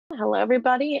Hello,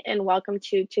 everybody, and welcome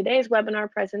to today's webinar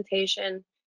presentation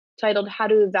titled How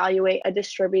to Evaluate a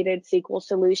Distributed SQL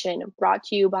Solution, brought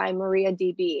to you by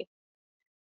MariaDB.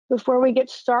 Before we get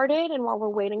started, and while we're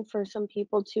waiting for some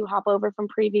people to hop over from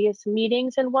previous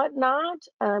meetings and whatnot,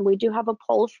 we do have a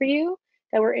poll for you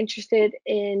that we're interested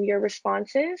in your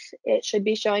responses. It should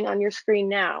be showing on your screen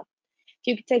now. If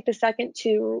you could take a second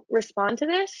to respond to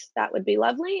this, that would be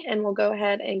lovely, and we'll go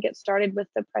ahead and get started with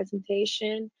the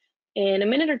presentation in a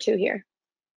minute or two here.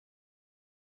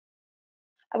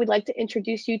 I would like to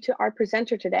introduce you to our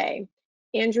presenter today,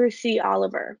 Andrew C.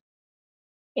 Oliver.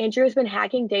 Andrew has been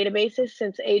hacking databases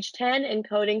since age 10 and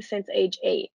coding since age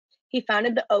 8. He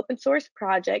founded the open source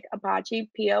project Apache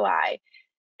POI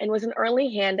and was an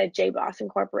early hand at JBoss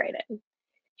Incorporated.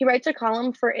 He writes a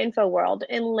column for InfoWorld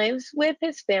and lives with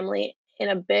his family in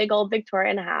a big old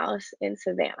Victorian house in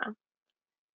Savannah.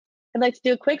 I'd like to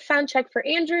do a quick sound check for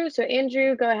Andrew. So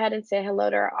Andrew, go ahead and say hello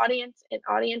to our audience. And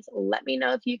audience, let me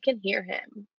know if you can hear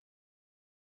him.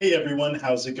 Hey everyone,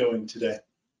 how's it going today?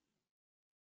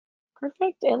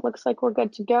 Perfect. It looks like we're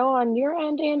good to go on your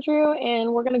end, Andrew.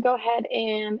 And we're going to go ahead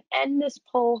and end this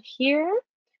poll here.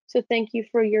 So thank you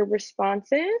for your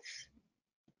responses.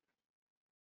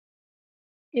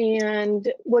 And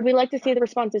would we like to see the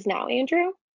responses now,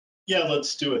 Andrew? Yeah,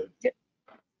 let's do it.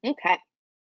 Okay.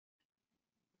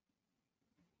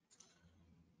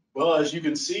 Well, as you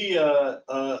can see,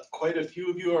 quite a few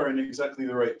of you are in exactly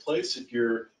the right place. If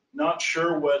you're not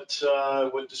sure what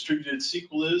distributed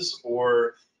SQL is,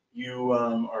 or you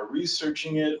are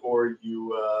researching it, or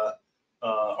you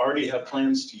already have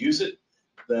plans to use it,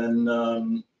 then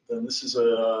this is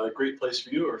a great place for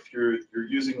you. Or if you're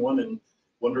using one and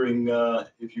wondering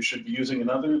if you should be using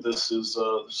another, this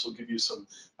will give you some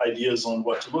ideas on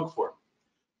what to look for.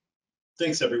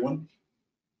 Thanks, everyone.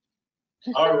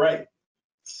 All right.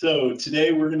 So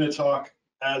today we're going to talk,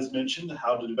 as mentioned,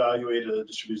 how to evaluate a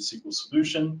distributed SQL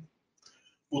solution.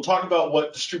 We'll talk about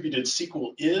what distributed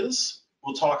SQL is.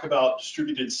 We'll talk about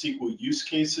distributed SQL use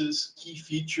cases, key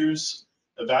features,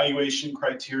 evaluation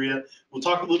criteria. We'll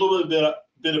talk a little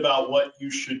bit about what you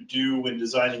should do when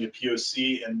designing a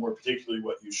POC, and more particularly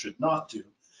what you should not do.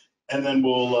 And then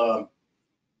we'll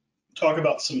talk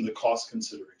about some of the cost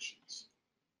considerations.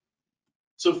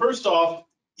 So first off,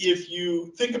 if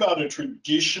you think about a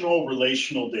traditional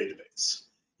relational database,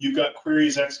 you've got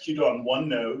queries executed on one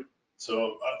node.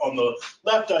 So on the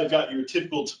left, I've got your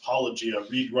typical topology, a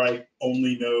read-write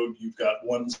only node. You've got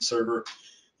one server.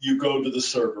 You go to the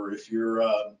server. If you're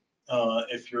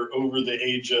over the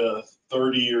age of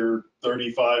 30 or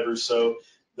 35 or so,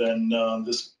 then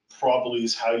this probably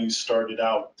is how you started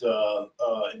out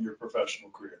in your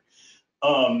professional career.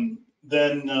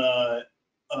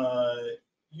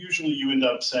 Usually you end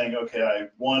up saying, okay, I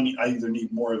either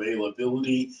need more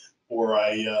availability, or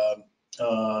I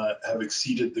have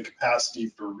exceeded the capacity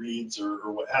for reads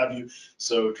or what have you.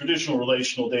 So traditional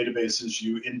relational databases,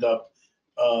 you end up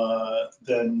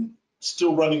then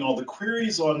still running all the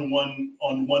queries on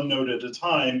one node at a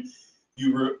time.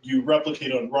 You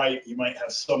replicate on write. You might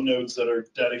have some nodes that are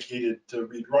dedicated to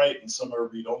read-write and some are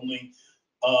read-only.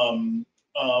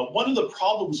 One of the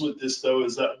problems with this, though,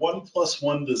 is that 1 +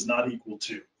 1 does not equal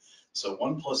 2. So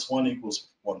 1 + 1 equals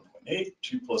 1.8,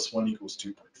 2 + 1 equals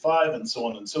 2.5, and so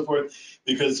on and so forth.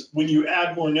 Because when you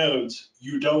add more nodes,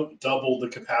 you don't double the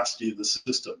capacity of the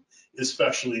system,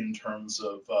 especially in terms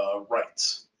of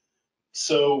writes.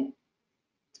 So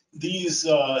this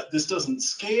doesn't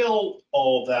scale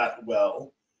all that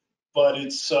well, but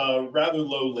it's rather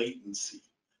low latency.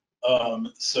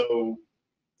 So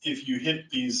if you hit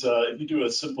these, if you do a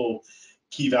simple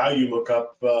key value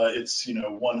lookup, it's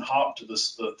one hop to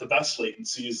the best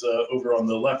latencies over on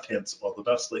the left hand side. Well, the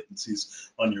best latencies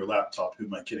on your laptop. Who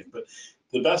am I kidding? But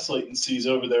the best latencies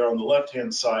over there on the left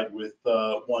hand side with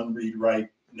one read write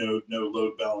node, no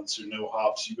load balancer, no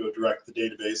hops. You go direct to the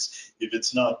database. If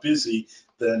it's not busy,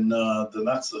 then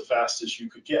that's the fastest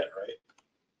you could get, right?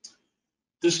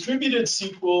 Distributed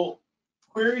SQL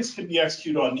queries can be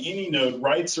executed on any node.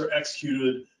 Writes are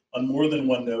executed on more than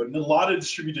one node, and a lot of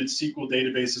distributed SQL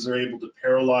databases are able to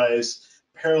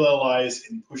parallelize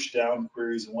and push down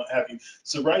queries and what have you.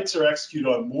 So writes are executed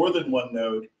on more than one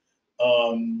node.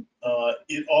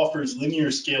 It offers linear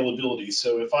scalability.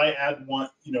 So if I add one,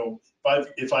 you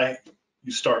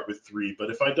start with 3, but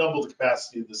if I double the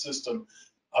capacity of the system,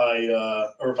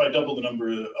 or if I double the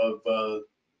number of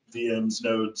VMs,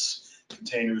 nodes,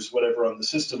 containers, whatever on the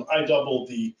system, I double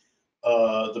the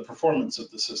performance of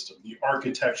the system. The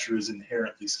architecture is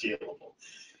inherently scalable.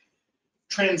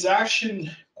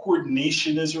 Transaction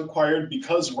coordination is required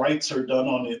because writes are done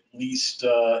on at least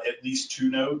 2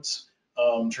 nodes.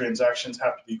 transactions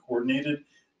have to be coordinated.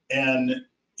 And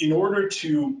in order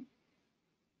to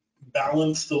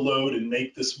balance the load and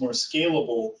make this more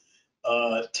scalable,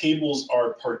 tables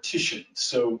are partitioned.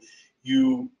 So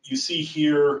you see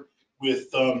here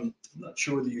with, I'm not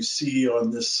sure whether you see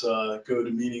on this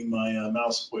GoToMeeting my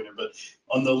mouse pointer, but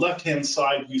on the left-hand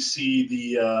side, you see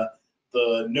the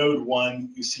node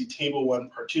 1, you see table 1,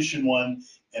 partition 1,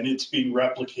 and it's being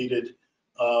replicated.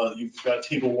 You've got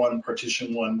table 1,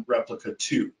 partition 1, replica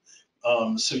 2.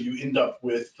 So you end up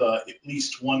with at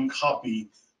least one copy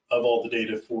of all the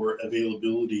data for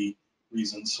availability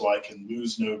reasons, so I can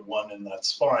lose node 1 and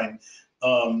that's fine.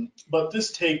 But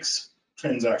this takes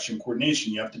transaction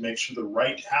coordination. You have to make sure the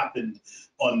write happened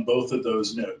on both of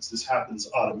those nodes. This happens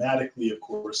automatically, of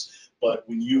course, but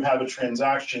when you have a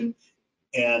transaction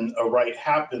and a write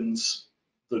happens,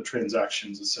 the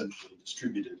transaction is essentially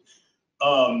distributed.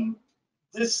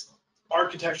 This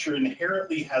architecture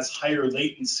inherently has higher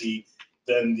latency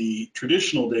than the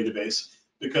traditional database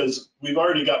because we've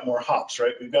already got more hops,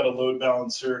 right? We've got a load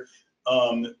balancer.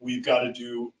 We've got to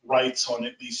do writes on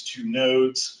at least 2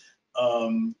 nodes.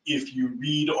 If you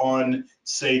read on,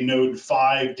 say, node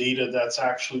 5 data that's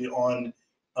actually on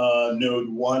node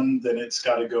 1, then it's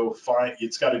got to go find,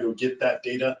 it's got to go get that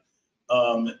data.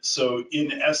 So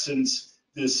in essence,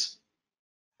 this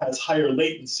has higher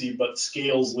latency but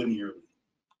scales linearly.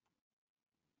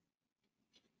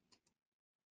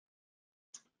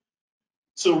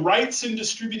 So writes in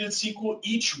distributed SQL,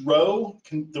 each row,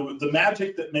 the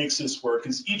magic that makes this work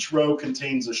is each row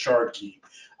contains a shard key.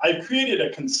 I've created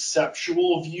a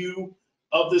conceptual view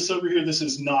of this over here. This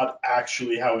is not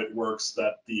actually how it works,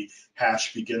 that the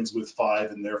hash begins with 5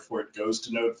 and therefore it goes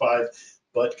to node 5.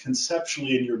 But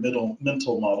conceptually in your mental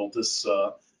model, this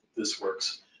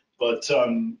works. But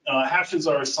hashes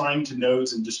are assigned to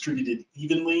nodes and distributed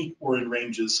evenly or in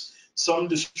ranges. Some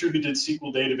distributed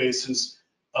SQL databases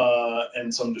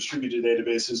and some distributed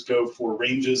databases go for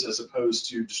ranges as opposed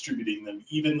to distributing them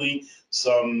evenly.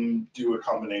 Some do a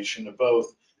combination of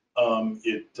both.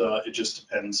 It just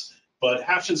depends. But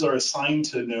hashes are assigned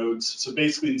to nodes. So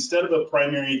basically, instead of a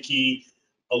primary key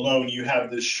alone, you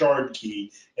have this shard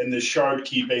key, and this shard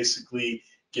key basically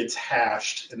gets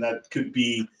hashed, and that could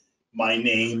be my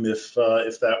name if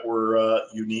that were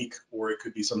unique, or it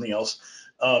could be something else.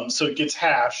 So it gets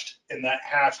hashed, and that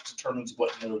hash determines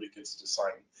what node it gets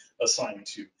assigned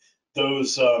to.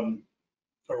 Those or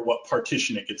what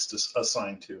partition it gets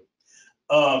assigned to.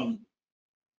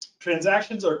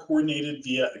 Transactions are coordinated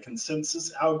via a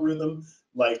consensus algorithm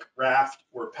like Raft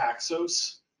or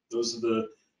Paxos. Those are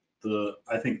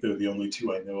I think they're the only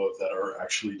 2 I know of that are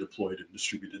actually deployed in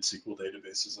distributed SQL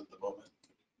databases at the moment.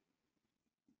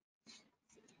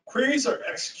 Queries are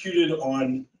executed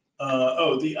on,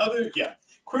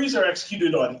 queries are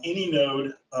executed on any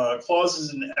node.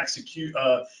 Clauses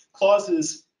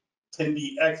can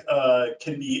be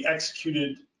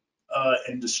executed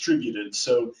and distributed.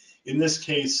 So in this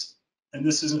case, and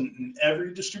this isn't in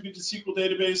every distributed SQL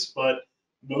database, but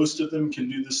most of them can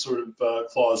do this sort of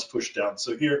clause push down.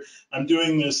 So here I'm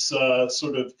doing this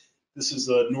this is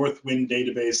a Northwind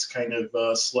database kind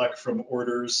of select from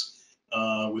orders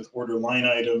with order line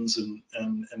items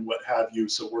and what have you.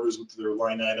 So orders with their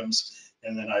line items,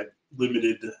 and then I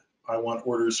want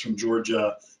orders from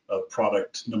Georgia of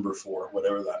product number 4,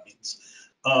 whatever that means.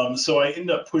 So I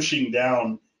end up pushing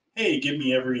down, hey, give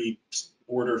me every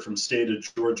order from state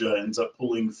of Georgia, ends up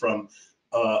pulling from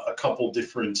a couple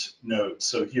different nodes.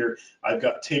 So here I've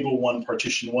got table 1,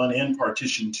 partition 1, and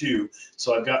partition 2.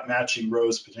 So I've got matching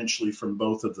rows potentially from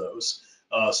both of those.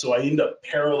 So I end up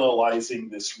parallelizing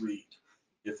this read,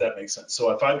 if that makes sense.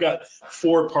 So if I've got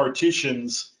 4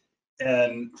 partitions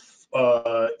and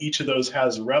each of those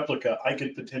has a replica, I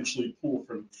could potentially pull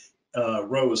from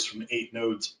rows from 8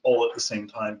 nodes all at the same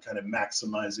time, kind of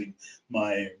maximizing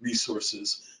my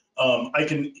resources. I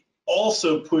can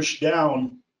also push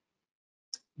down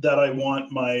that I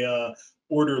want my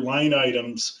order line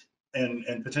items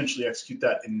and potentially execute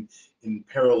that in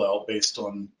parallel based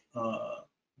on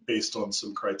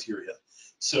some criteria.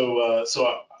 So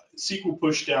SQL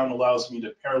pushdown allows me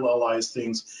to parallelize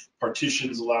things.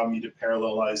 Partitions allow me to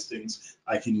parallelize things.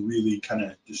 I can really kind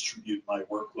of distribute my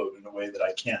workload in a way that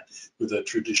I can't with a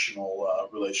traditional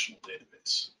relational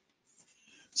database.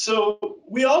 So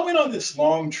we all went on this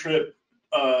long trip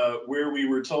where we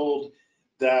were told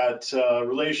that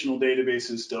relational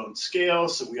databases don't scale,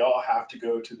 so we all have to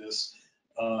go to this.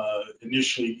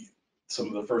 Initially, some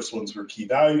of the first ones were key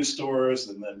value stores,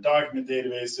 and then document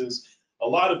databases. A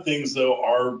lot of things, though,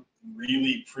 are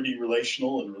really pretty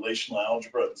relational, and relational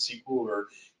algebra and SQL are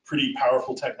pretty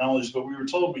powerful technologies, but we were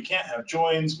told we can't have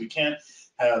joins, we can't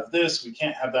have this, we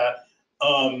can't have that.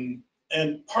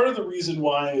 And part of the reason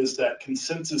why is that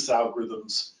consensus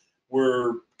algorithms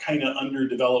were kind of under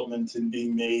development and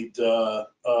being made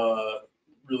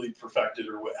really perfected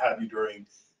or what have you during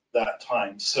that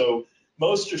time. So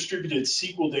most distributed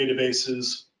SQL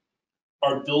databases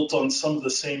are built on some of the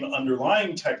same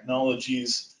underlying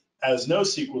technologies as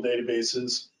NoSQL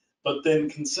databases, but then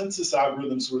consensus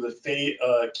algorithms were the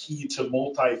key to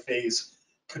multi-phase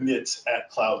commits at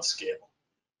cloud scale.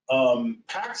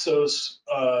 Paxos,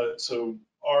 so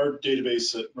our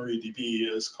database at MariaDB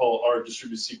is called, our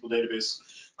distributed SQL database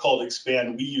called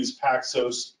Expand. We use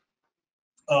Paxos.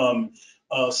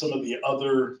 Some of the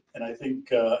other, and I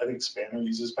think Spanner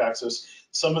uses Paxos.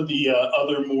 Some of the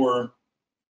other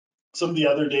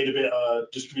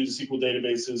distributed SQL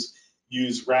databases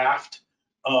use Raft.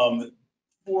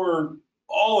 For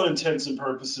all intents and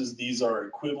purposes, these are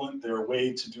equivalent. They're a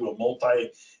way to do a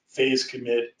multi-phase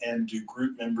commit and do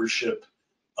group membership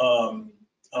and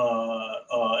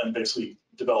basically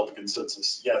develop a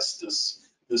consensus. Yes,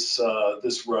 this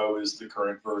row is the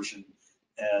current version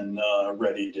and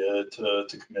ready to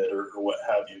commit or what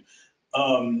have you.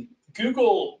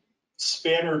 Google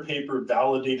Spanner paper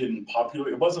validated and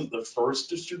popularized. It wasn't the first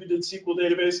distributed SQL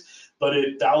database, but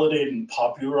it validated and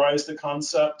popularized the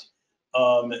concept.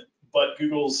 But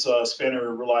Google's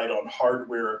Spanner relied on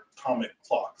hardware atomic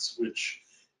clocks, which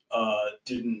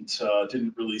didn't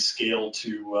really scale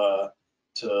to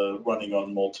running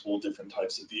on multiple different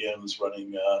types of VMs,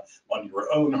 running on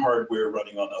your own hardware,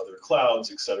 running on other clouds,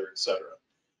 et cetera, et cetera.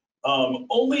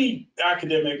 Only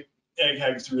academic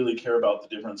eggheads really care about the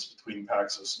difference between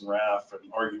Paxos and RAF and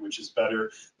argue which is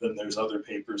better. Then there's other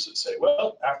papers that say,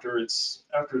 well, after it's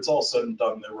all said and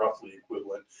done, they're roughly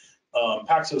equivalent.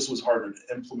 Paxos was harder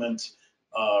to implement.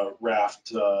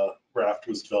 Raft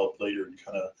was developed later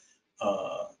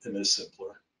and is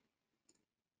simpler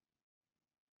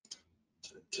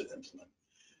to implement.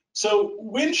 So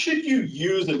when should you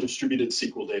use a distributed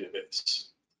SQL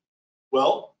database?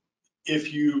 Well,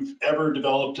 if you've ever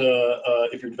developed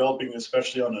if you're developing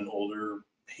especially on an older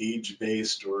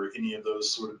page-based or any of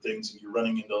those sort of things, and you're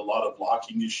running into a lot of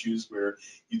locking issues where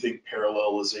you think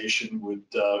parallelization would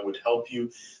help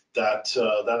you, that's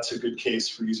a good case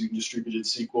for using distributed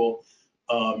SQL.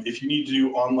 If you need to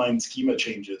do online schema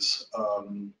changes,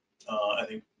 I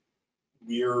think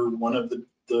we're one of the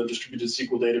distributed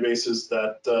SQL databases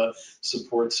that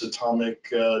supports atomic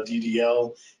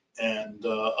DDL and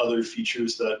other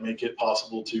features that make it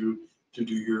possible to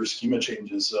do your schema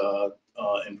changes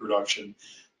in production.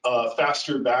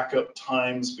 Faster backup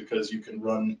times, because you can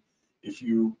run, if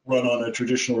you run on a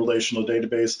traditional relational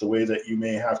database, the way that you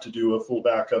may have to do a full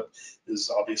backup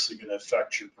is obviously going to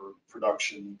affect your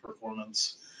production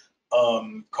performance.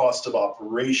 Cost of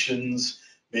operations,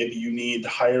 maybe you need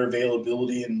higher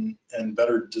availability and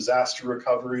better disaster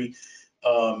recovery.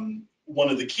 One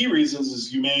of the key reasons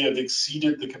is you may have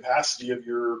exceeded the capacity of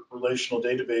your relational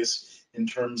database in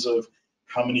terms of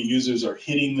how many users are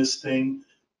hitting this thing.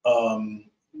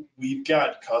 We've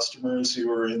got customers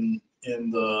who are in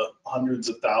the hundreds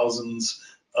of thousands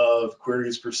of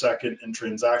queries per second and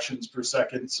transactions per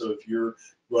second. So if you're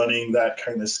running that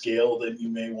kind of scale, then you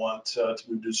may want to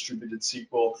move to distributed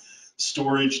SQL.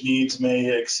 Storage needs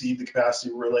may exceed the capacity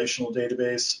of a relational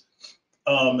database.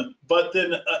 But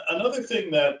then another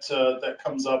thing that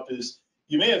comes up is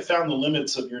you may have found the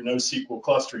limits of your NoSQL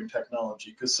clustering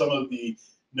technology, because some of the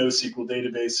NoSQL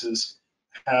databases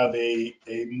have a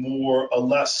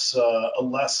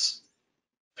less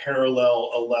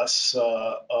parallel, a less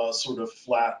sort of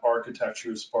flat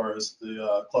architecture as far as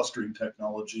the clustering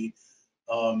technology.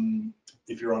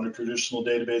 If you're on a traditional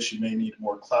database, you may need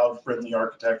more cloud-friendly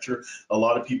architecture. A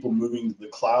lot of people moving to the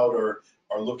cloud are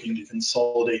looking to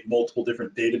consolidate multiple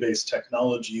different database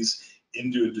technologies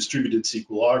into a distributed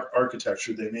SQL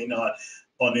architecture. They may not,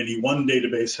 on any one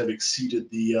database, have exceeded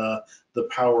the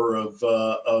power of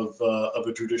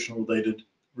a traditional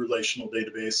relational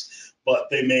database, but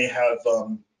they may have.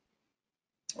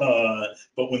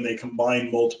 But when they combine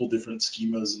multiple different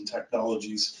schemas and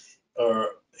technologies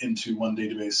into one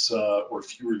database or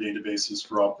fewer databases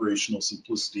for operational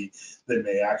simplicity, they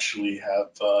may actually have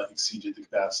exceeded the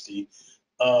capacity.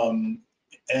 Some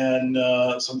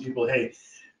people, hey,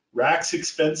 RAC's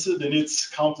expensive and it's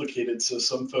complicated, so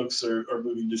some folks are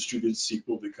moving distributed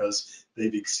SQL because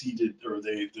they've exceeded, or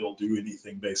they'll do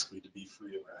anything basically to be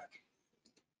free of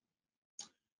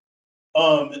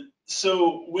RAC.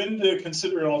 So when to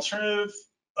consider an alternative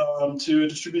to a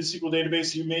distributed SQL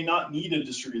database, you may not need a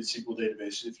distributed SQL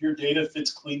database. If your data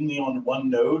fits cleanly on one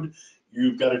node,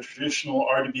 you've got a traditional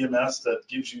RDBMS that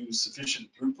gives you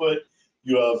sufficient throughput,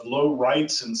 you have low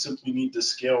writes and simply need to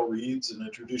scale reads, and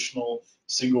a traditional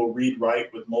single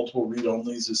read-write with multiple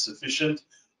read-onlys is sufficient,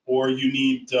 or you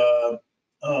need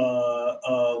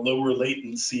lower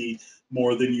latency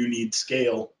more than you need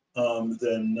scale,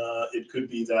 then it could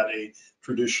be that a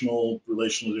traditional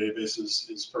relational database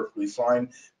is perfectly fine.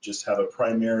 Just have a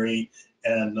primary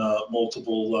and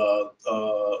multiple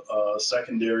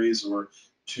secondaries, or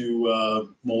a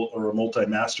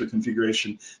multi-master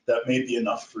configuration. That may be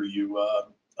enough for you.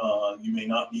 You may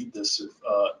not need this,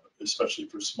 especially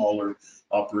for smaller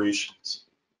operations.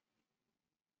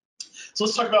 So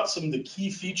let's talk about some of the key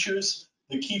features.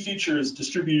 The key feature is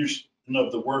distribution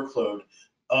of the workload,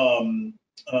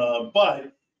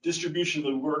 but distribution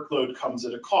of the workload comes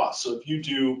at a cost. So if you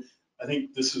do, I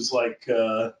think this is like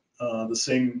the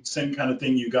same kind of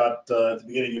thing you got at the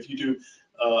beginning. If you do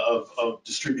of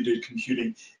distributed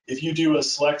computing, if you do a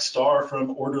select star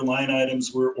from order line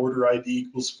items where order ID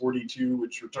equals 42,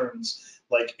 which returns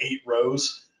like 8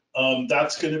 rows,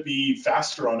 that's going to be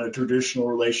faster on a traditional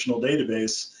relational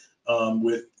database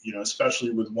with,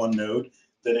 especially with one node,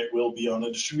 than it will be on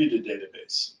a distributed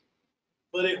database.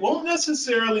 But it won't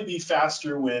necessarily be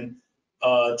faster when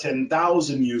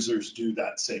 10,000 users do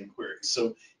that same query.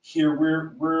 So here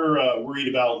we're worried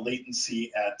about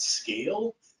latency at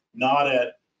scale, not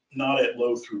at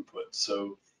low throughput.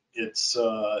 So this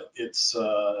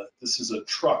is a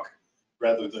truck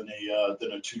rather than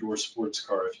a two-door sports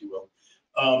car, if you will.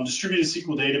 Distributed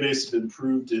SQL database has been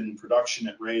proved in production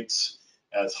at rates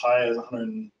as high as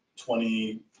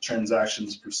 120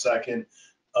 transactions per second.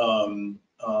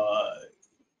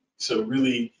 So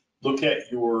really look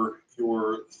at your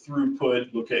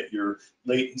throughput, look at your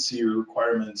latency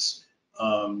requirements,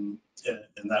 and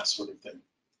that sort of thing.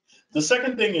 The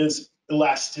second thing is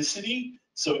elasticity.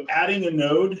 So adding a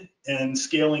node and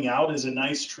scaling out is a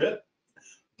nice trip,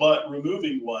 but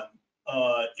removing one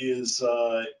is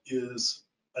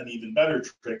an even better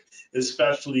trick,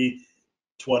 especially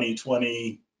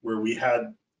 2020, where we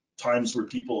had times where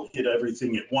people hit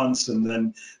everything at once and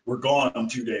then we're gone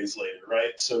 2 days later,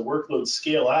 right? So workloads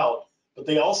scale out, but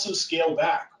they also scale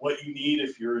back. What you need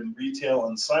if you're in retail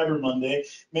on Cyber Monday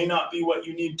may not be what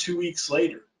you need 2 weeks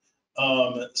later.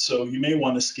 So you may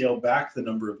want to scale back the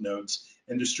number of nodes,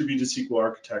 and distributed SQL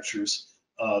architectures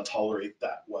tolerate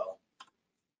that well.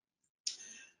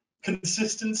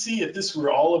 Consistency, if this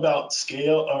were all about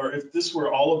scale, or if this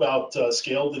were all about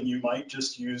scale, then you might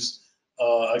just use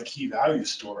a key value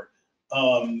store.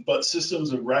 But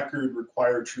systems of record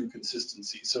require true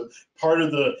consistency. So part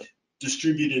of the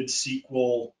distributed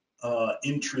SQL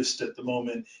interest at the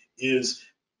moment is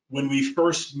when we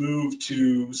first moved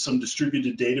to some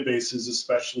distributed databases,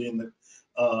 especially in the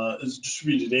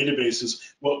distributed databases,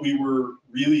 what we were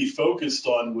really focused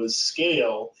on was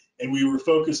scale, and we were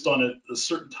focused on a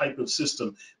certain type of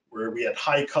system where we had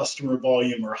high customer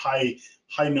volume or high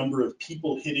number of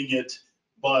people hitting it.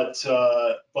 But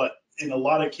in a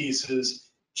lot of cases,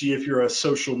 gee, if you're a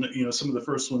social, some of the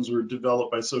first ones were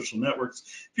developed by social networks.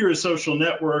 If you're a social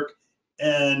network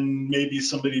and maybe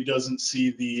somebody doesn't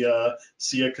see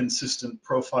a consistent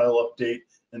profile update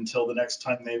until the next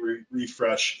time they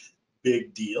refresh,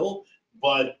 big deal.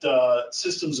 But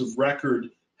systems of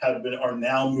record are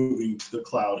now moving to the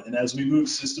cloud, and as we move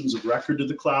systems of record to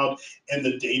the cloud, and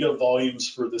the data volumes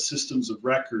for the systems of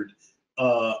record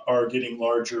are getting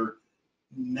larger,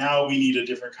 now we need a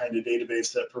different kind of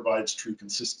database that provides true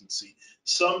consistency.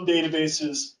 Some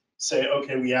databases say,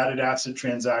 okay, we added ACID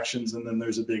transactions, and then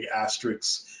there's a big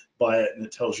asterisk by it, and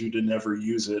it tells you to never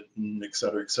use it, and et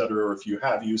cetera, et cetera. Or if you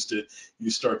have used it, you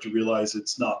start to realize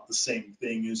it's not the same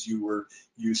thing as you were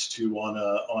used to on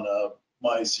a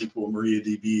MySQL,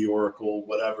 MariaDB, Oracle,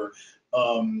 whatever,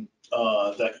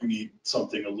 that you need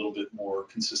something a little bit more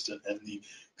consistent. And the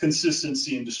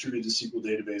consistency in distributed SQL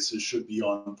databases should be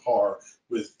on par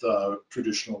with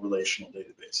traditional relational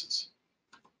databases.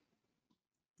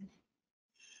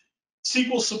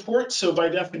 SQL support, so by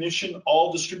definition,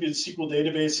 all distributed SQL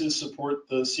databases support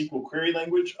the SQL query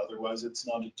language, otherwise it's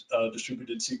not a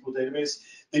distributed SQL database.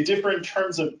 They differ in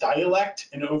terms of dialect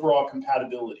and overall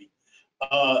compatibility.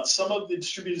 Some of the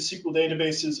distributed SQL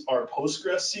databases are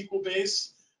PostgreSQL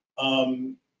based.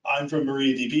 I'm from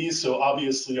MariaDB, so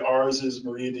obviously ours is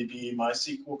MariaDB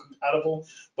MySQL compatible,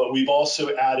 but we've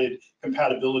also added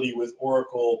compatibility with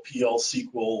Oracle PL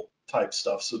SQL type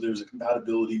stuff. So there's a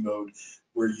compatibility mode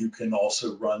where you can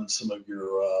also run some of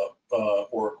your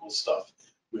Oracle stuff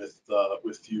with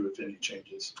few, if any,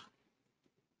 changes.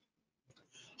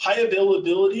 High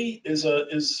availability is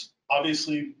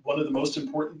obviously one of the most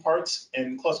important parts,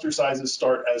 and cluster sizes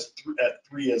start at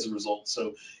 3 as a result.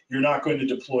 So you're not going to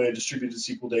deploy a distributed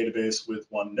SQL database with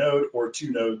 1 node or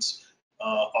 2 nodes,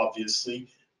 obviously.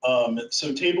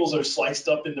 So tables are sliced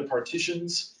up into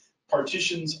partitions.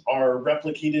 Partitions are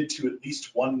replicated to at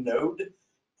least 1 node.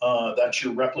 That's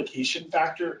your replication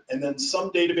factor. And then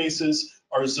some databases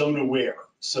are zone aware.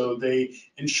 So they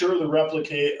ensure the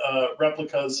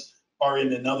replicas are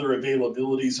in another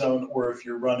availability zone, or if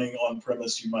you're running on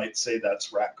premise, you might say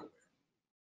that's rack aware.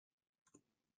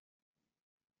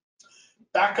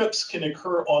 Backups can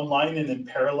occur online and in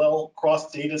parallel.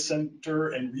 Cross data center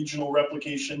and regional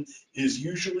replication is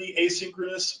usually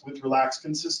asynchronous with relaxed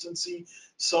consistency.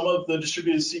 Some of the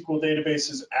distributed SQL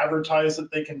databases advertise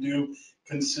that they can do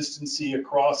consistency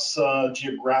across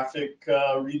geographic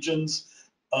regions.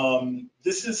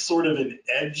 This is sort of an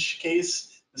edge case.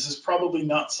 This is probably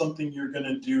not something you're going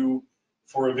to do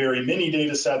for very many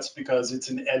data sets because it's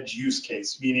an edge use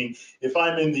case, meaning if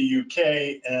I'm in the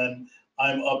UK and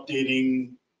I'm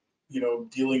updating,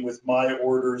 dealing with my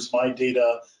orders, my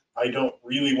data, I don't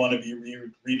really want to be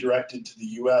redirected to the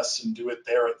US and do it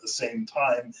there at the same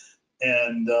time.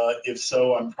 And if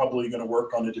so, I'm probably going to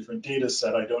work on a different data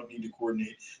set. I don't need to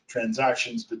coordinate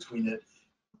transactions between it.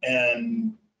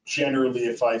 And generally,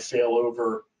 if I fail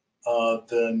over,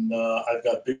 then I've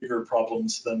got bigger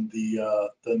problems than the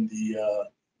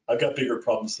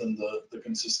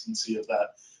consistency of that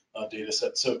data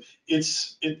set. So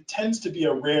it tends to be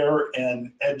a rare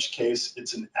and edge case.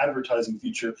 It's an advertising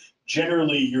feature.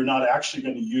 Generally, you're not actually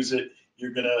going to use it.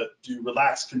 You're going to do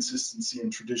relaxed consistency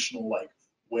and traditional like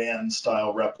WAN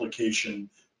style replication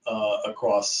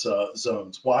across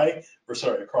zones. Why? Or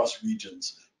sorry, across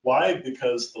regions. Why?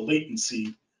 Because the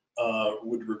latency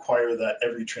would require that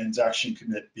every transaction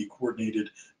commit be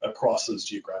coordinated across those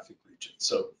geographic regions.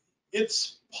 So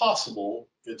it's possible,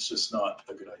 it's just not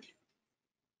a good idea.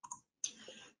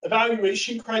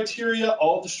 Evaluation criteria,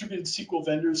 all distributed SQL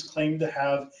vendors claim to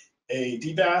have a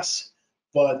DBAS,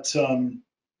 but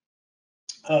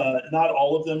not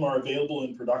all of them are available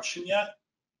in production yet.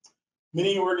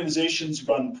 Many organizations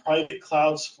run private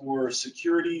clouds for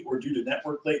security or due to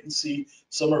network latency.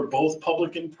 Some are both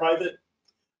public and private.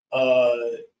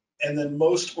 And then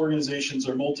most organizations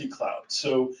are multi-cloud.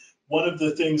 So one of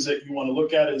the things that you want to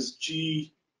look at is,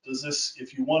 does this,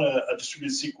 if you want a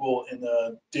distributed SQL in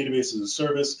a database as a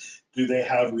service, do they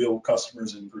have real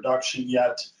customers in production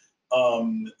yet?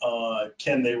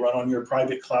 Can they run on your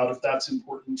private cloud if that's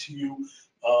important to you?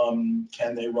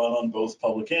 Can they run on both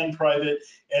public and private?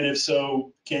 And if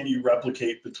so, can you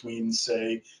replicate between,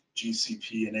 say,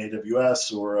 GCP and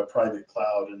AWS, or a private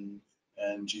cloud and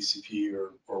GCP,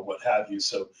 or what have you?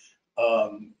 So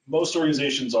most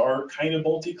organizations are kind of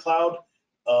multi-cloud,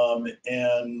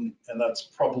 and that's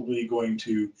probably going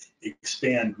to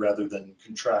expand rather than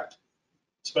contract,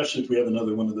 especially if we have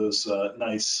another one of those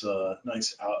nice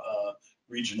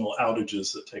regional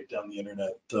outages that take down the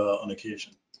internet on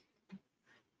occasion.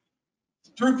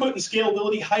 Throughput and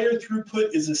scalability. Higher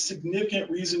throughput is a significant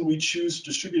reason we choose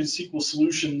distributed SQL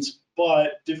solutions,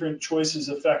 but different choices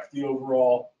affect the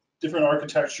overall, different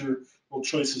architectural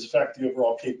choices affect the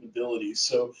overall capabilities.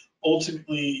 So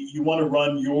ultimately, you want to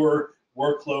run your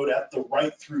workload at the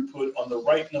right throughput on the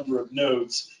right number of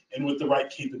nodes and with the right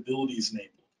capabilities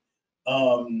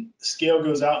enabled. Scale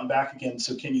goes out and back again.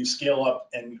 So can you scale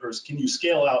up or can you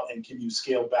scale out and can you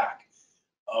scale back?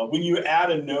 When you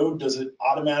add a node, does it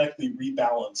automatically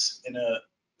rebalance in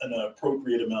an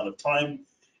appropriate amount of time?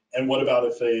 And what about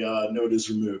if a node is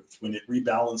removed? When it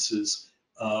rebalances,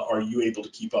 are you able to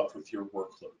keep up with your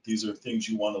workload? These are things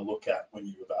you want to look at when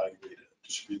you evaluate a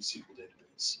distributed SQL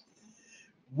database.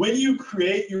 When you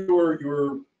create your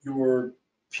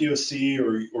POC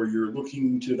or you're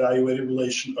looking to evaluate a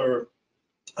relation or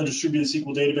a distributed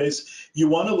SQL database, you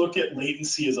want to look at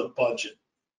latency as a budget.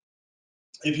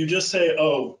 If you just say,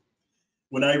 oh,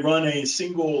 when I run a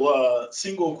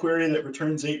single query that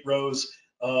returns 8 rows,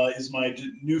 is my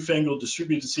newfangled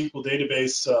distributed SQL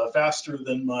database faster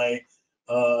than my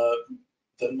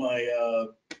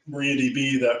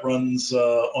MariaDB that runs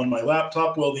on my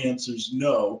laptop? Well, the answer is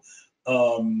no.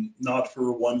 Not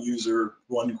for one user,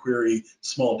 one query,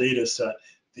 small data set.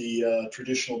 The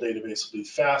traditional database will be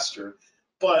faster.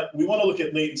 But we want to look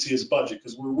at latency as budget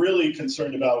because we're really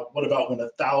concerned about what about when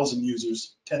 1,000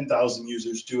 users, 10,000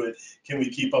 users do it? Can we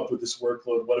keep up with this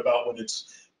workload? What about when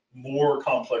it's more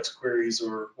complex queries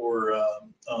or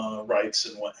writes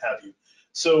and what have you?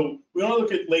 So we want to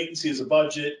look at latency as a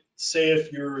budget. Say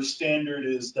if your standard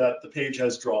is that the page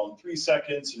has draw in 3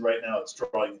 seconds and right now it's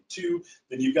drawing in 2,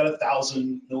 then you've got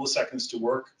 1,000 milliseconds to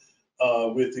work.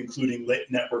 with including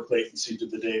network latency to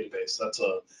the database. That's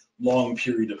a long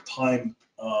period of time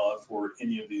for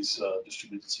any of these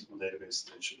distributed SQL databases.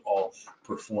 They should all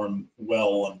perform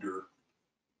well under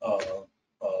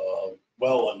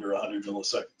 100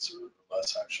 milliseconds or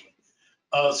less, actually.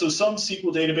 So some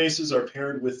SQL databases are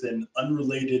paired with an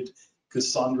unrelated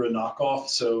Cassandra knockoff.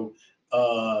 So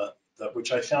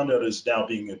which I found out is now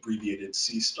being abbreviated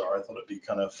C-star. I thought it'd be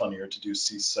kind of funnier to do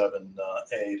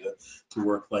C7A to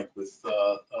work like with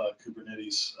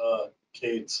Kubernetes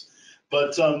Kades.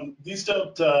 But these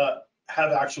don't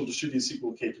have actual distributed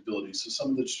SQL capabilities. So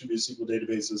some of the distributed SQL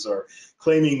databases are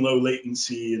claiming low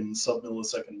latency and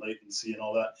sub-millisecond latency and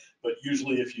all that. But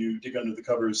usually if you dig under the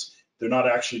covers, they're not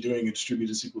actually doing a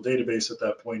distributed SQL database at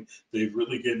that point. They've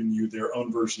really given you their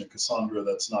own version of Cassandra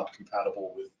that's not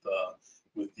compatible with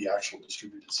the actual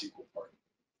distributed SQL part.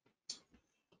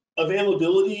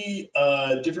 Availability,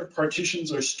 different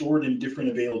partitions are stored in different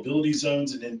availability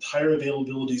zones. An entire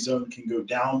availability zone can go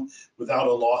down without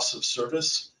a loss of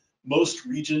service. Most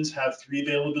regions have 3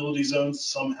 availability zones,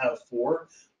 some have 4.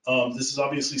 This is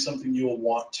obviously something you'll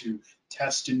want to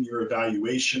test in your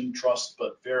evaluation, trust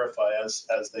but verify, as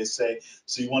they say.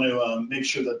 So you want to make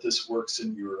sure that this works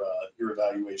in your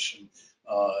evaluation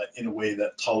in a way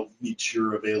that meets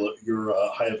your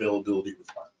high availability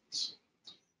requirements.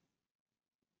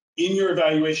 In your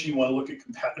evaluation, you want to look at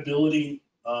compatibility.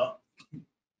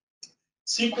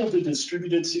 SQL to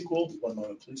distributed SQL. One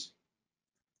moment, please.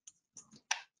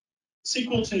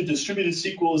 SQL to distributed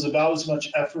SQL is about as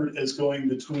much effort as going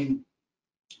between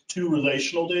 2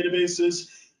 relational databases,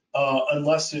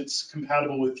 unless it's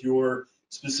compatible with your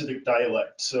specific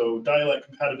dialect. So dialect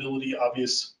compatibility,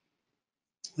 obviously,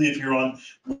 if you're on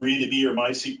MariaDB or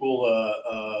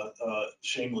MySQL,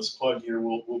 shameless plug here,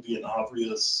 will be an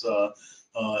obvious,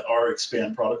 our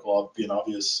expand protocol will be an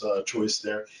obvious choice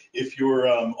there. If you're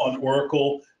on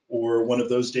Oracle or one of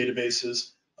those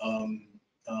databases,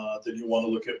 then you want to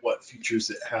look at what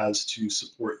features it has to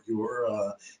support your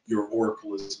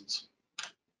Oracleisms.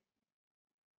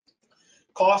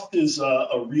 Cost is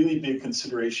a really big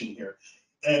consideration here.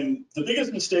 And the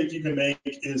biggest mistake you can make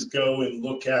is go and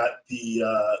look at the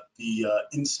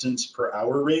instance per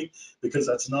hour rate, because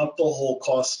that's not the whole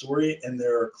cost story. And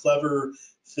there are clever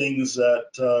things that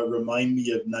remind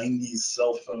me of 90s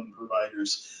cell phone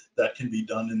providers that can be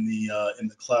done in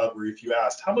the cloud, where if you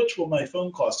asked, how much will my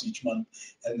phone cost each month?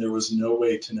 And there was no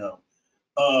way to know.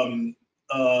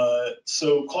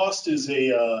 So cost is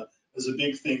a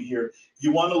big thing here.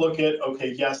 You want to look at,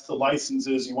 okay, yes, the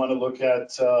licenses. You want to look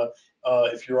at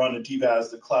if you're on a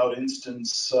DBAS, the cloud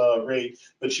instance rate,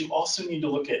 but you also need to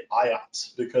look at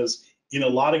IOPS, because in a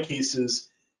lot of cases,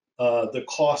 the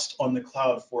cost on the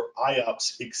cloud for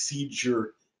IOPS exceeds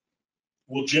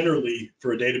will generally,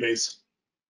 for a database,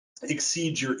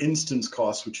 exceed your instance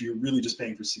cost, which you're really just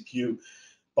paying for CPU,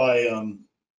 by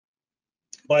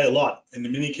a lot. And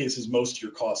in many cases, most of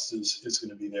your cost is going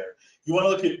to be there. You want to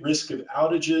look at risk of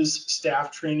outages,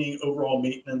 staff training, overall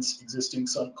maintenance, existing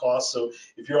sunk costs. So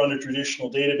if you're on a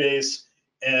traditional database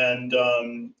and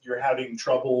you're having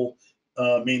trouble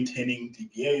maintaining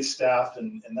DBA staff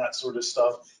and that sort of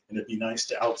stuff, and it'd be nice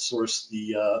to outsource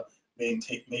the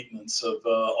maintenance of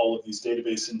all of these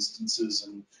database instances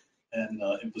and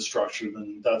infrastructure,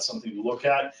 then that's something to look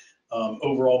at.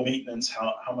 Overall maintenance,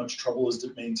 how much trouble is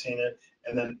to maintain it?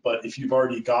 And then, but if you've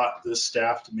already got this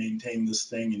staff to maintain this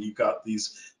thing and you've got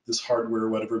this hardware or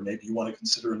whatever, maybe you want to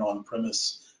consider an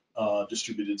on-premise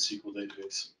distributed SQL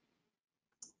database.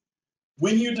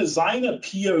 When you design a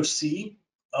POC,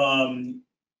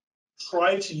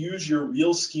 try to use your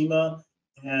real schema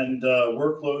and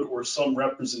workload or some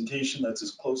representation that's as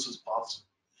close as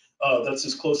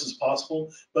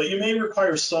possible. But you may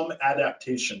require some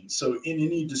adaptation. So in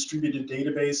any distributed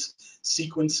database,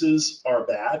 sequences are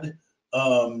bad.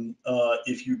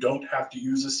 If you don't have to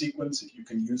use a sequence, if you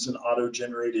can use an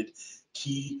auto-generated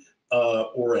key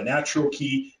or a natural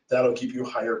key, that'll give you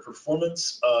higher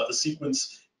performance. A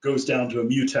sequence goes down to a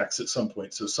mutex at some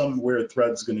point, so somewhere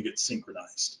thread's going to get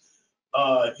synchronized.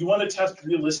 You want to test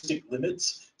realistic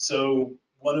limits. So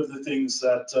one of the things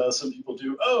that some people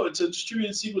do, oh, it's a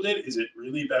distributed SQL data. Is it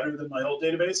really better than my old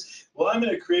database? Well, I'm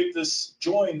going to create this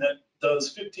join that does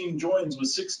 15 joins with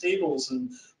 6 tables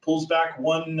and pulls back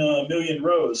 1 million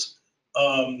rows.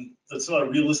 That's not a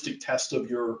realistic test of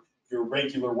your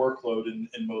regular workload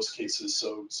in most cases.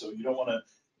 So you don't want to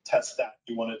test that.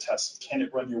 You want to test, can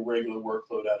it run your regular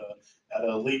workload at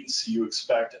a latency you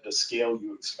expect, at a scale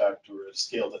you expect, or at a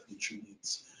scale that meets your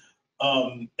needs.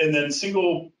 And then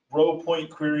single row point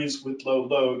queries with low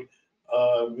load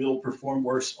will perform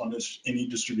worse on any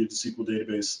distributed SQL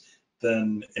database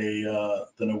than a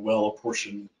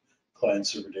well-apportioned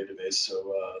client-server database.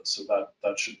 So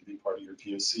that shouldn't be part of your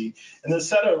POC. And then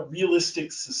set a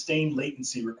realistic sustained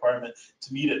latency requirement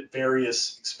to meet at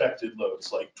various expected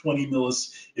loads, like 20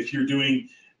 if you're doing,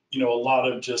 a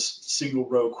lot of just single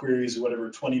row queries or whatever,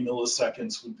 20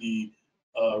 milliseconds would be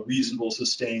a reasonable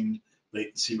sustained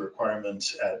latency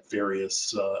requirement at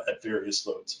various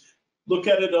loads. Look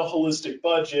at it a holistic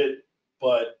budget,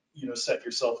 but set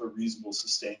yourself a reasonable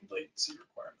sustained latency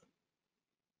requirement.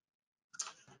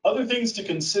 Other things to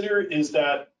consider is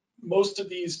that most of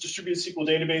these distributed SQL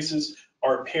databases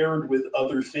are paired with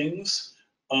other things.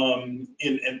 And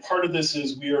part of this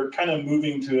is we are kind of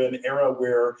moving to an era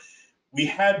where we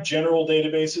had general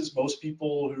databases. Most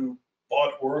people who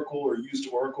bought Oracle or used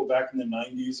Oracle back in the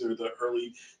 90s or the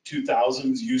early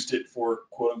 2000s used it for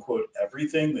quote unquote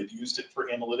everything. They used it for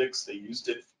analytics. They used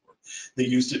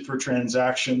it for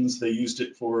transactions. They used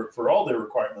it for all their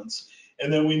requirements.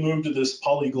 And then we moved to this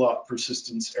polyglot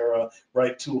persistence era,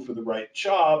 right tool for the right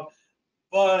job,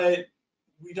 but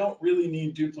we don't really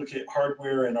need duplicate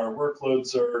hardware, and our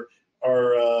workloads are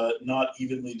not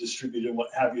evenly distributed and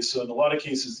what have you. So in a lot of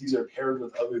cases, these are paired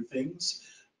with other things.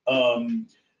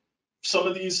 Some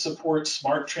of these support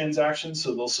smart transactions,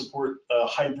 so they'll support a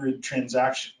hybrid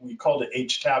transaction. We called it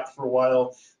HTAP for a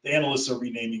while. The analysts are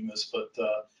renaming this, but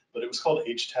it was called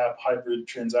HTAP, hybrid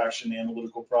transaction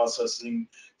analytical processing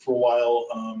for a while.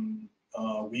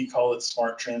 We call it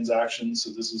smart transactions.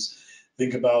 So this is,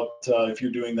 think about if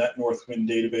you're doing that Northwind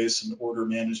database and order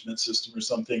management system or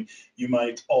something, you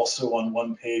might also on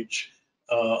one page,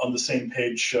 on the same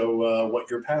page, show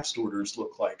what your past orders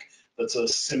look like. That's a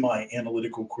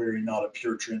semi-analytical query, not a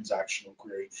pure transactional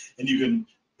query. And you can,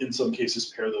 in some cases,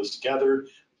 pair those together.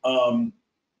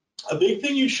 A big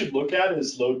thing you should look at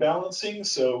is load balancing.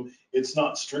 So it's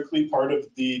not strictly part of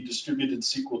the distributed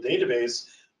SQL database,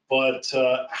 but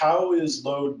how is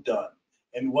load done?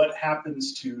 And what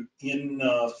happens to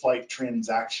in-flight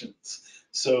transactions?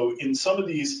 So in some of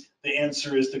these, the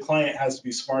answer is the client has to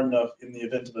be smart enough in the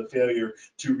event of a failure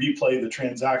to replay the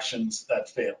transactions that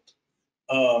failed.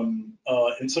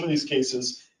 In some of these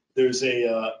cases, there's a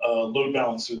load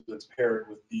balancer that's paired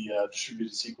with the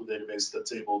distributed SQL database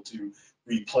that's able to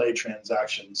replay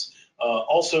transactions.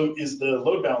 Also, is the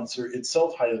load balancer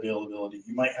itself high availability?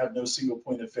 You might have no single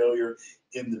point of failure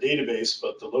in the database,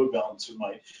 but the load balancer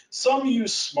might. Some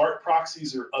use smart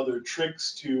proxies or other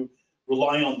tricks to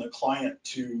rely on the client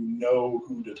to know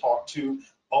who to talk to.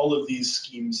 All of these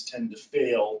schemes tend to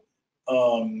fail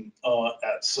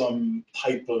at some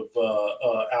type of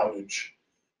outage.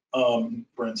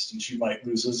 For instance, you might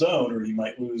lose a zone, or you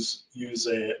might lose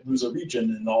a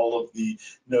region, and all of the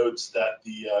nodes that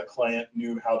the client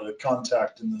knew how to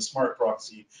contact in the smart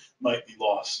proxy might be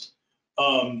lost.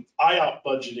 IOP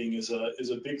budgeting is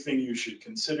a big thing you should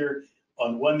consider.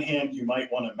 On one hand, you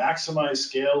might want to maximize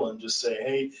scale and just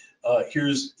say,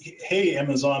 hey,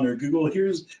 Amazon or Google,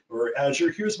 or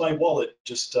Azure, here's my wallet,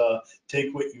 just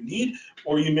take what you need.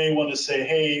 Or you may want to say,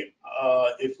 hey,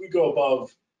 if we go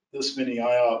above this many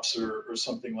IOPS or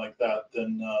something like that,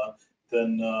 then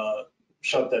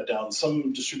shut that down.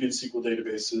 Some distributed SQL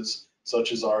databases,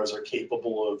 such as ours, are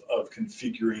capable of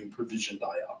configuring provisioned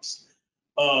IOPS.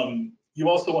 You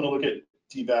also want to look at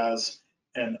DBAS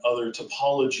and other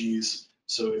topologies.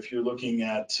 So if you're looking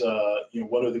at,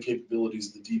 what are the capabilities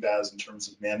of the DBAS in terms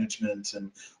of management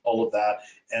and all of that,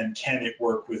 and can it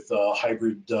work with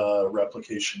hybrid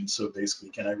replication? So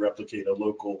basically, can I replicate a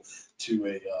local to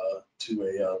a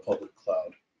public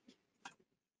cloud?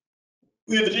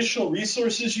 We have additional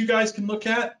resources you guys can look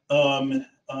at. So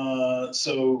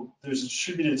there's a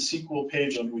distributed SQL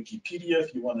page on Wikipedia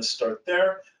if you want to start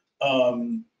there.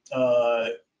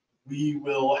 We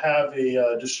will have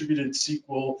a distributed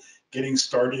SQL getting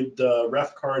started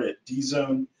ref card at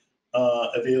DZone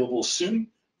available soon.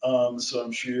 So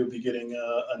I'm sure you'll be getting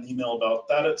an email about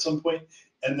that at some point.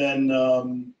 And then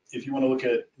if you want to look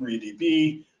at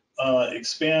MariaDB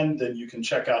expand, then you can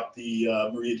check out the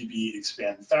MariaDB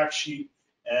expand fact sheet,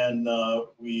 and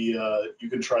you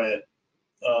can try it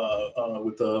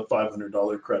with a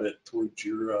 $500 credit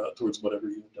towards whatever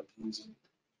you end up using.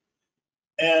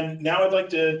 And now I'd like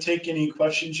to take any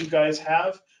questions you guys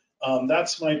have.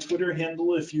 That's my Twitter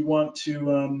handle if you want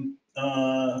to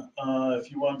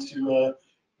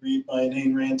read my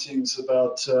inane rantings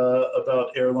about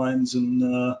airlines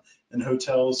and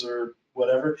hotels or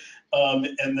whatever.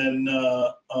 And then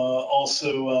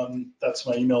also that's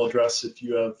my email address if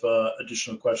you have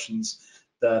additional questions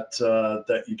that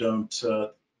you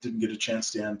didn't get a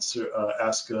chance to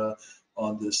ask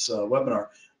on this webinar.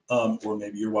 Or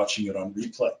maybe you're watching it on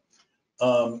replay.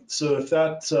 So if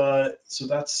that,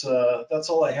 that's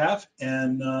all I have.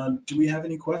 And do we have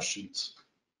any questions?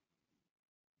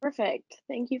 Perfect.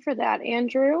 Thank you for that,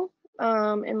 Andrew.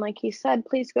 And like he said,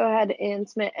 please go ahead and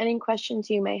submit any questions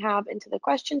you may have into the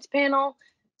questions panel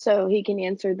so he can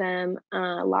answer them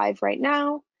live right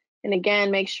now. And again,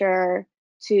 make sure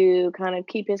to kind of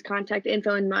keep his contact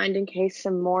info in mind in case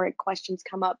some more questions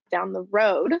come up down the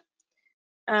road.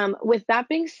 With that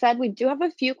being said, we do have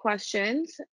a few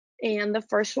questions. And the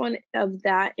first one of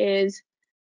that is,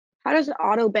 how does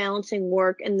auto balancing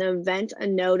work in the event a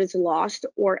node is lost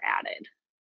or added?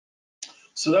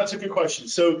 So that's a good question.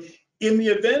 So in the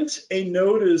event a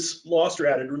node is lost or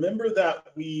added, remember that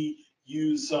we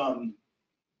use that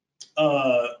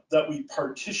we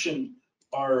partition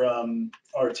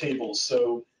our tables.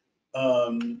 So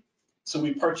so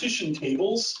we partition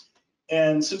tables,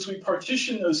 and since we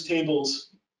partition those tables,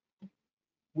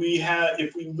 we have,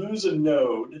 if we lose a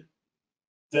node,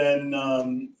 then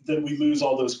we lose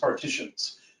all those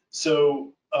partitions.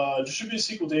 So distributed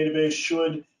SQL database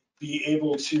should be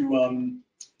able to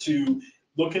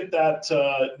look at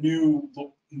that new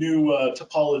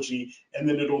topology, and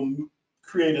then it'll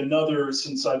create another,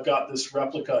 since I've got this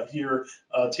replica here,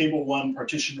 table 1,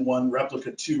 partition 1,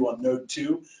 replica 2 on node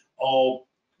 2,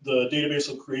 the database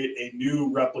will create a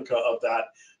new replica of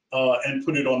that and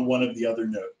put it on one of the other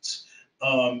nodes.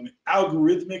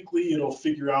 Algorithmically, it'll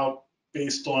figure out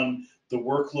based on the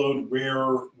workload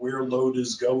where load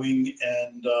is going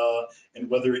and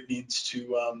whether it needs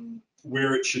to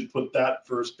where it should put that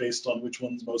first based on which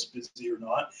one's most busy or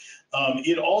not.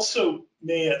 It also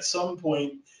may at some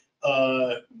point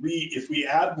if we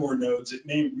add more nodes, it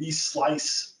may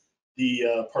reslice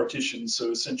the partitions.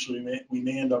 So essentially, we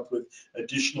may end up with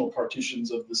additional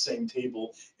partitions of the same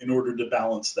table in order to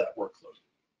balance that workload.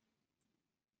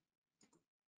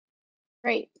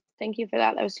 Great, thank you for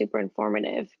that. That was super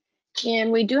informative.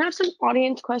 And we do have some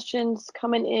audience questions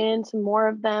coming in, some more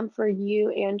of them for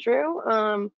you, Andrew.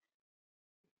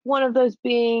 One of those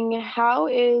being, how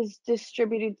is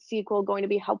distributed SQL going to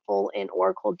be helpful in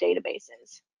Oracle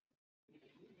databases?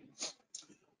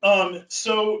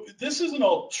 So this is an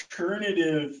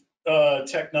alternative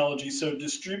technology. So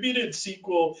distributed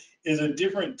SQL is a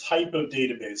different type of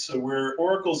database. So where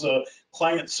Oracle's a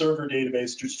client-server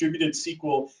database, distributed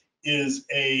SQL is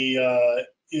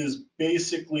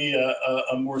basically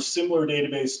a more similar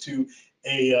database to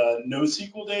a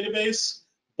NoSQL database,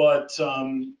 but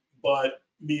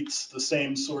meets the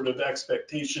same sort of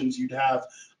expectations you'd have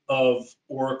of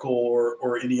Oracle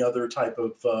or any other type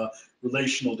of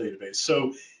relational database.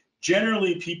 So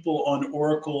generally, people on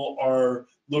Oracle are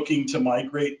looking to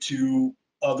migrate to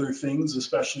other things,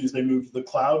 especially as they move to the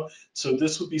cloud. So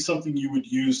this would be something you would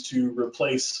use to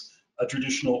replace a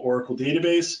traditional Oracle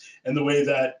database. And the way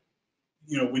that,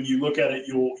 when you look at it,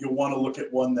 you'll want to look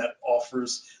at one that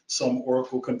offers some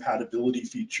Oracle compatibility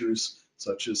features,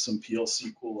 such as some PL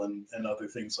SQL and other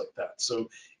things like that. So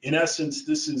in essence,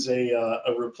 this is a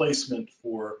replacement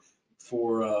for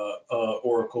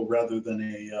Oracle rather than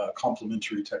a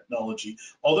complementary technology.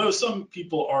 Although some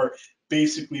people are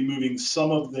basically moving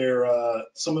some of their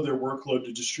workload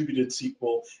to distributed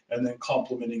SQL and then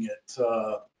complementing it,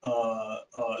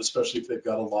 especially if they've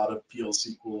got a lot of PL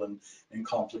SQL and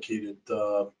complicated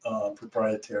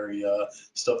proprietary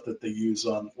stuff that they use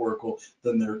on Oracle.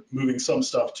 Then they're moving some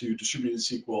stuff to distributed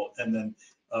SQL and then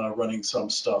running some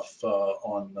stuff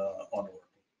on Oracle.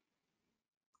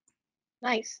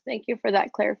 Nice, thank you for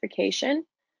that clarification.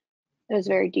 It was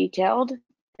very detailed, and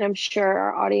I'm sure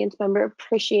our audience member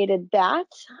appreciated that.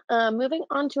 Moving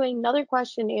on to another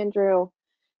question, Andrew,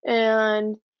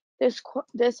 and this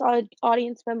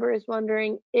audience member is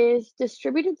wondering, is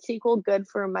distributed SQL good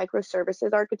for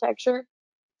microservices architecture?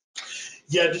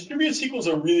 Yeah, distributed SQL is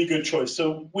a really good choice.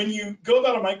 So when you go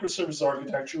about a microservice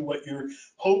architecture, what you're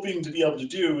hoping to be able to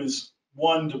do is,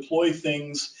 one, deploy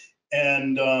things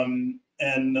and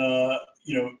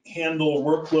handle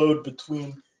workload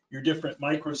between your different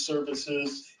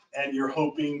microservices, and you're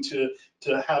hoping to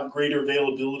have greater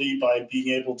availability by being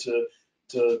able to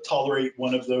tolerate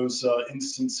one of those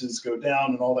instances go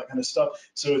down and all that kind of stuff.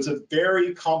 So it's a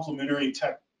very complementary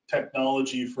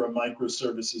technology for a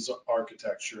microservices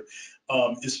architecture,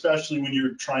 especially when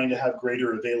you're trying to have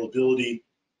greater availability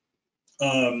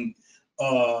and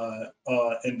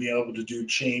being able to do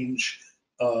change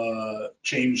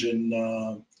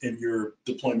in your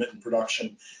deployment and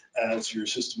production as your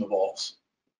system evolves.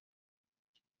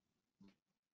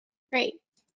 Great.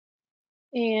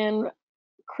 And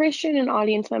Christian, an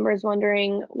audience member, is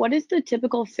wondering, what is the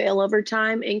typical failover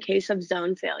time in case of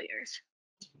zone failures?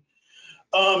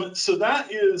 So that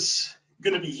is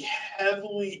going to be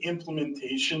heavily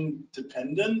implementation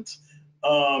dependent.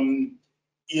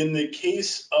 In the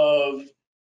case of,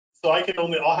 so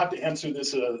I'll have to answer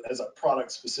this as a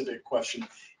product specific question.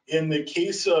 In the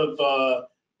case of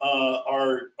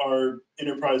our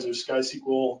enterprise or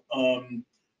SkySQL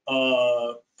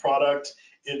product,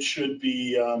 it should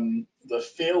be, the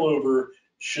failover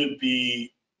should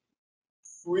be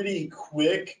pretty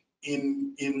quick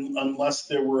unless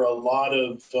there were a lot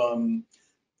of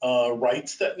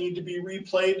writes that need to be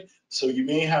replayed. So you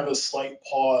may have a slight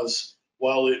pause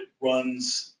while it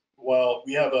runs, while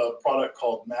we have a product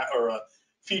called, or a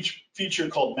feature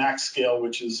called max scale,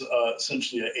 which is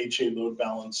essentially a HA load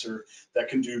balancer that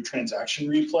can do transaction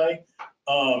replay.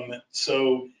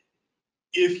 So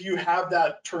if you have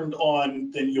that turned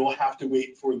on, then you'll have to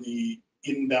wait for the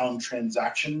inbound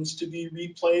transactions to be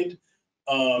replayed.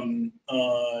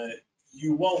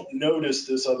 You won't notice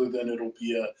this other than it'll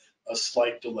be a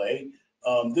slight delay.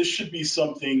 This should be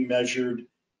something measured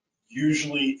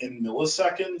usually in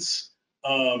milliseconds,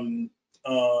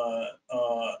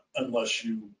 unless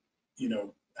you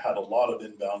know, had a lot of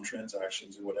inbound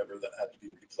transactions or whatever that had to be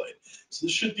replayed. So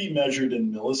this should be measured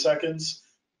in milliseconds.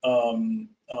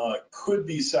 Could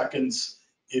be seconds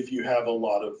if you have a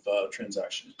lot of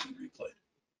transactions being replayed.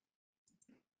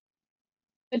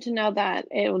 Good to know that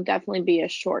it will definitely be a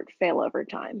short failover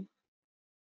time.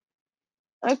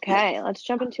 Okay, yeah. Let's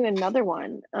jump into another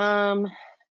one.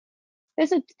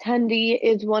 This attendee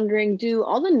is wondering, do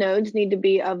all the nodes need to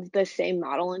be of the same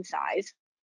model and size?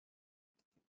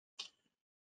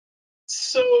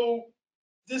 So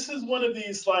this is one of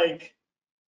these like,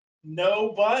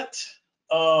 no, but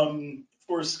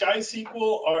for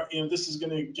SkySQL, this is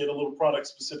going to get a little product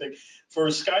specific. For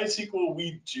SkySQL,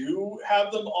 we do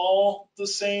have them all the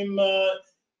same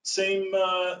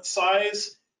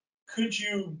size. Could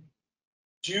you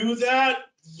do that?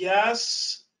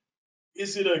 Yes.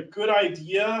 Is it a good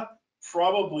idea?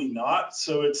 Probably not.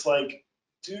 So it's like,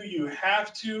 do you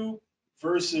have to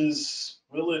versus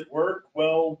will it work?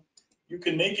 Well, you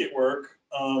can make it work.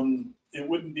 It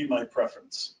wouldn't be my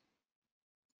preference.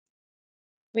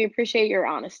 We appreciate your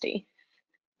honesty.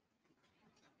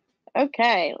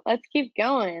 Okay, let's keep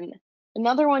going.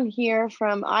 Another one here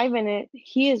from Ivan.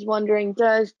 He is wondering,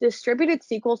 does distributed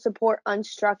SQL support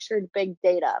unstructured big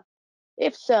data?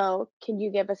 If so, can you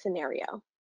give a scenario?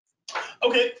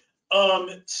 Okay,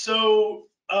 so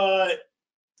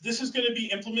this is going to be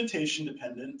implementation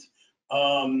dependent.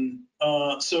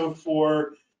 So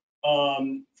for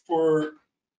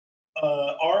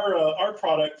our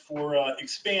product for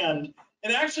expand,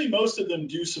 and actually most of them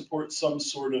do support some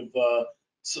sort of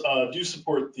do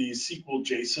support the SQL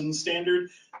JSON standard.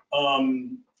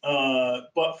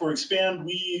 But for expand,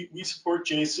 we support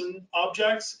JSON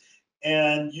objects,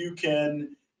 and you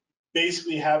can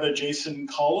basically have a JSON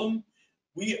column.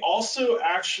 We also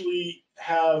actually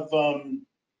have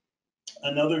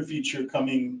another feature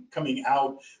coming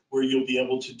out where you'll be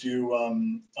able to do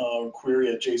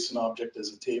query a JSON object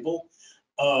as a table,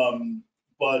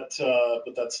 but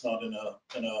that's not in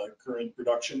a current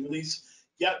production release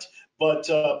yet. But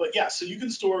yeah, so you can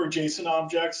store JSON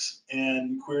objects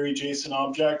and query JSON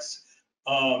objects.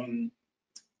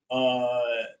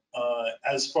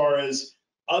 As far as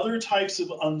other types of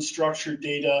unstructured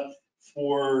data,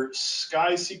 for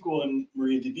SkySQL and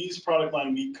MariaDB's product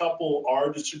line, we couple our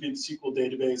distributed SQL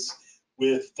database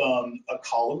with a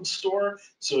column store.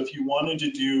 So if you wanted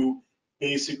to do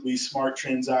basically smart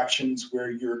transactions where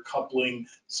you're coupling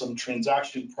some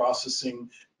transaction processing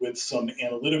with some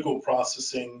analytical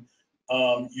processing,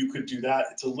 you could do that.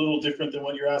 It's a little different than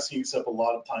what you're asking, except a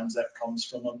lot of times that comes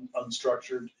from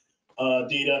unstructured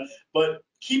data. But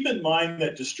keep in mind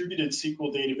that distributed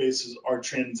SQL databases are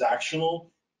transactional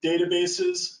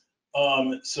databases.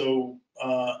 So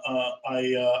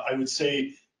I would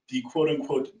say the quote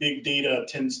unquote big data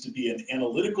tends to be an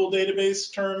analytical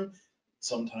database term.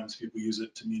 Sometimes people use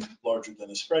it to mean larger than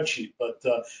a spreadsheet, but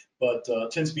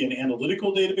tends to be an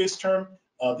analytical database term.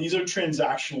 These are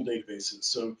transactional databases,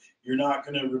 so you're not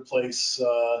going to replace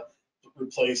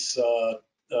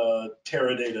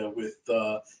Teradata with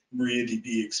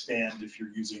MariaDB expand if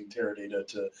you're using Teradata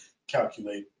to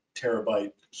calculate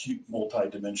terabyte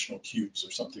multi-dimensional cubes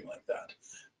or something like that.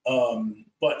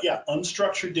 But yeah,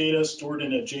 unstructured data stored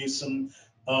in a JSON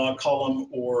column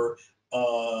or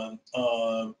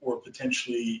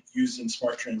potentially used in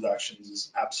smart transactions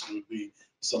is absolutely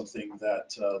something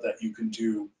that you can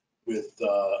do with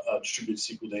a distributed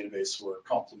SQL database or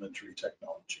complementary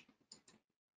technology.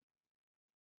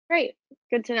 Great,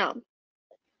 good to know.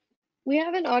 We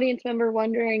have an audience member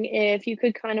wondering if you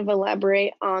could kind of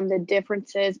elaborate on the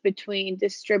differences between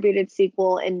distributed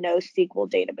SQL and NoSQL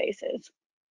databases.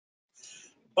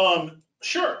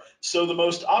 Sure. So the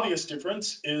most obvious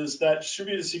difference is that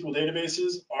distributed SQL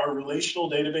databases are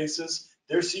relational databases.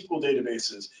 They're SQL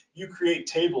databases. You create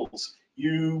tables.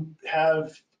 You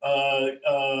have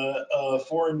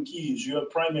foreign keys. You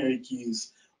have primary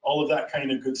keys. All of that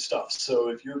kind of good stuff. So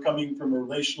if you're coming from a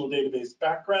relational database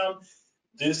background,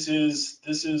 this is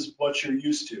what you're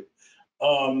used to.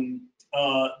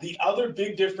 The other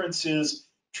big difference is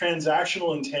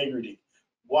transactional integrity.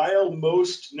 While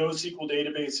most NoSQL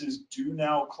databases do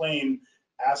now claim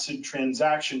ACID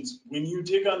transactions, when you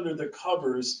dig under the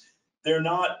covers, they're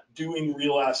not doing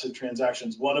real ACID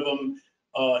transactions. One of them,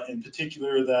 in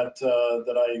particular, that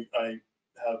I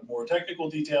have more technical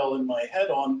detail in my head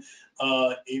on,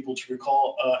 able to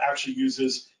recall, actually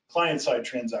uses client-side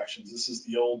transactions. This is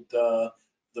the old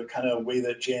the kind of way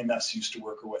that JMS used to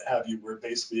work or what have you, where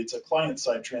basically it's a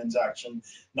client-side transaction,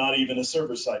 not even a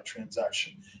server-side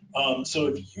transaction. So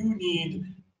if you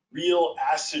need real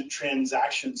ACID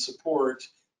transaction support,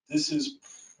 this is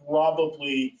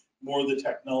probably more the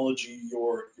technology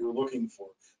you're looking for.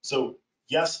 So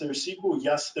yes, they're SQL,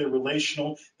 yes, they're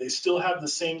relational. They still have the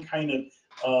same kind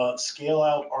of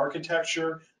scale-out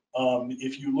architecture.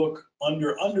 If you look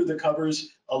under the covers,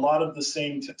 a lot of the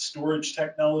same storage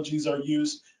technologies are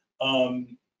used,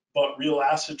 but real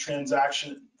ACID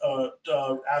transactions,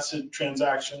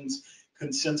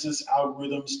 consensus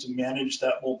algorithms to manage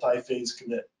that multi-phase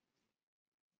commit.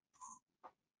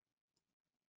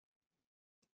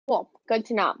 Cool, good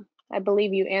to know. I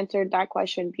believe you answered that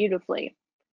question beautifully.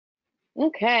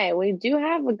 Okay, we do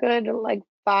have a good like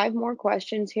 5 more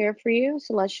questions here for you,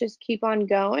 so let's just keep on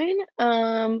going.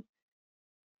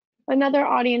 Another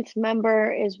audience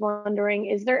member is wondering,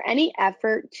 is there any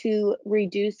effort to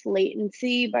reduce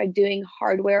latency by doing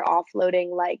hardware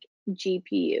offloading like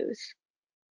GPUs?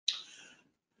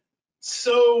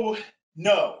 So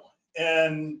no,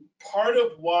 and part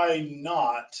of why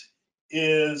not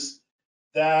is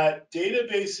that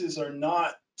databases are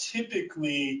not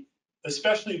typically,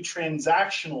 especially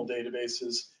transactional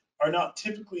databases, are not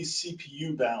typically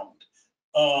CPU bound.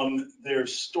 They're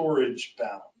storage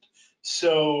bound.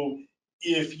 So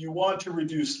if you want to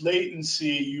reduce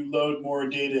latency, you load more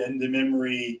data into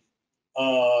memory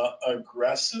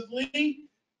aggressively,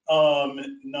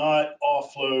 not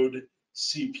offload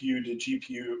CPU to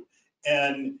GPU.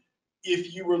 And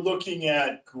if you were looking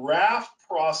at graph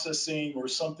processing or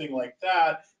something like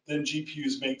that, then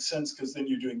GPUs make sense because then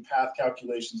you're doing path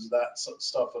calculations, that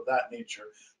stuff of that nature.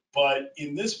 But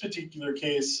in this particular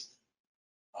case,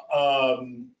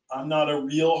 I'm not a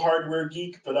real hardware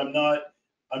geek, but I'm not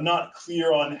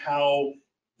clear on how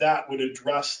that would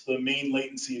address the main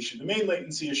latency issue. The main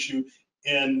latency issue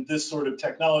in this sort of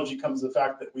technology comes the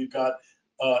fact that we've got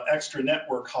extra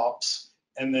network hops,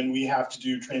 and then we have to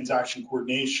do transaction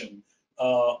coordination,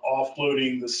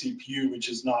 offloading the CPU, which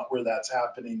is not where that's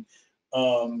happening,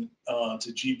 to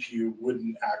GPU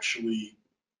wouldn't actually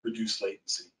reduce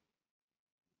latency.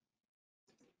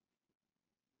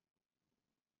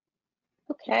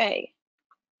 Okay,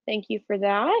 thank you for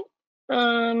that.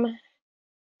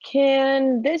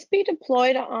 Can this be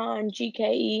deployed on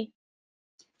GKE?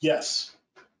 Yes.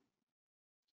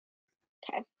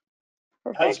 Okay,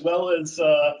 perfect. As well as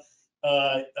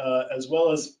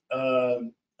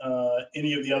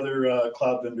any of the other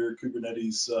cloud vendor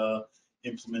Kubernetes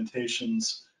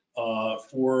implementations.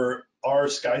 For our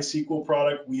SkySQL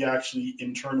product, we actually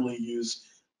internally use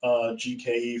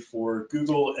GKE for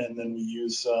Google, and then we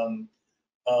use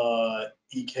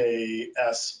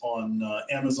EKS on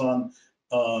Amazon.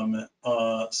 And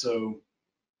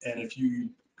if you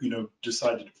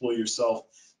decide to deploy yourself,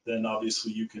 then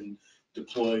obviously you can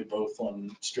deploy both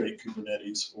on straight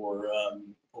Kubernetes or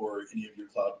any of your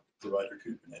cloud provider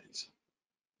Kubernetes.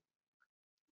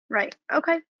 Right.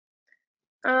 Okay.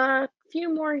 A few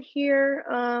more here.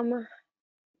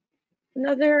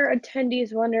 Another attendee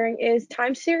is wondering, is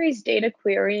time series data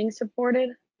querying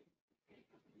supported?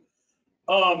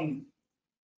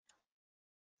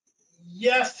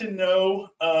 Yes and no.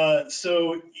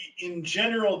 So in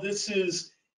general, this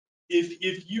is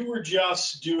if you were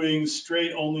just doing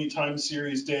straight only time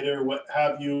series data or what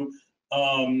have you,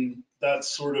 that's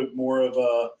sort of more of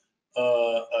a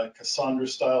Cassandra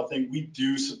style thing. We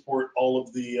do support all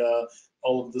of the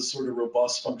sort of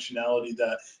robust functionality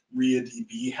that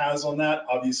MariaDB has on that.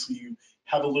 Obviously, you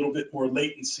have a little bit more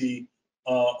latency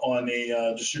on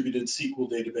a distributed SQL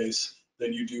database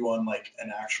than you do on like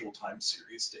an actual time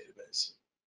series database.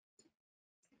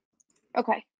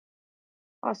 Okay,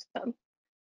 awesome.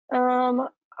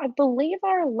 I believe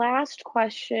our last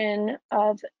question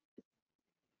of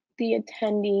the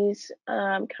attendees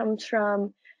comes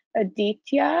from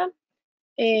Aditya,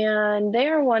 and they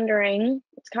are wondering,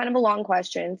 it's kind of a long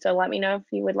question, so let me know if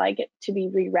you would like it to be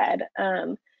reread.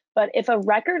 But if a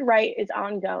record write is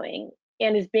ongoing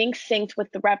and is being synced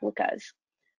with the replicas,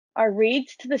 are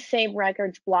reads to the same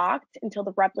records blocked until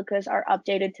the replicas are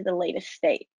updated to the latest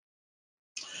state?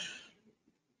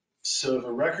 So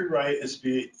the record write is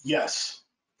yes.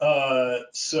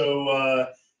 So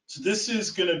this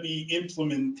is going to be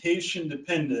implementation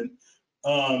dependent,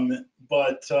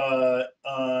 but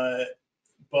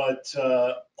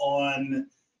on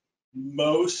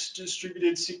most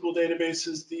distributed SQL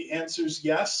databases, the answer is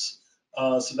yes.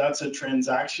 So that's a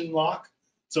transaction lock.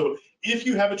 So if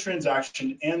you have a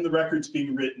transaction and the record's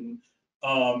being written,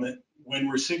 when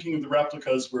we're syncing with the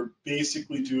replicas, we're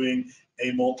basically doing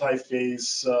a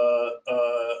multi-phase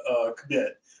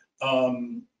commit.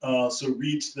 So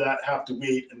reads to that have to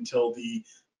wait until the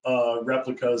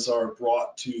replicas are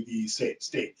brought to the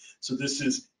state. So this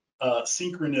is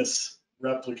synchronous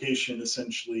replication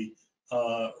essentially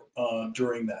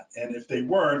during that. And if they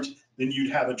weren't, then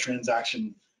you'd have a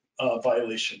transaction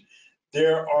violation.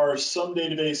 There are some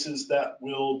databases that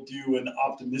will do an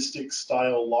optimistic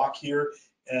style lock here,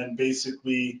 and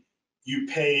basically you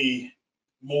pay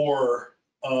more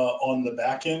on the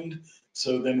back end.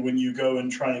 So then when you go and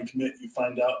try and commit, you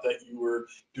find out that you were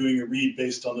doing a read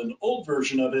based on an old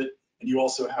version of it, and you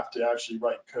also have to actually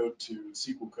write code to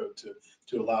SQL code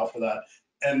to allow for that,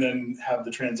 and then have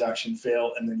the transaction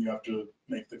fail, and then you have to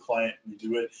make the client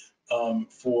redo it.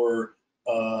 For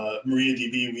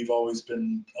MariaDB, we've always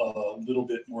been a little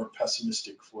bit more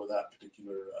pessimistic for that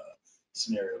particular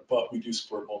scenario, but we do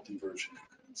support multi-version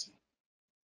concurrency.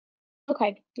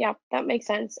 Okay, yeah, that makes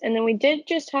sense. And then we did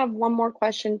just have one more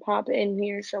question pop in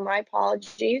here, so my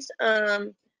apologies.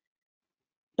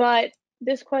 But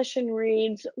this question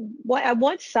reads, at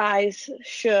what size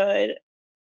should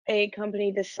a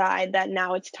company decide that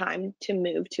now it's time to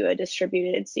move to a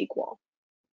distributed SQL?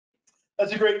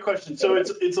 That's a great question. So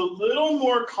it's a little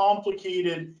more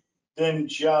complicated than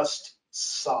just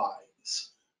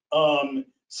size.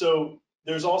 So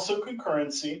there's also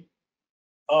concurrency.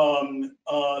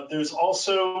 There's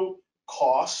also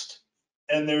cost,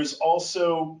 and there's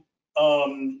also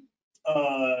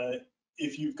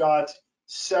if you've got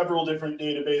several different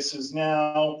databases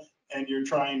now and you're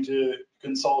trying to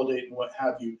consolidate and what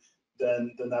have you,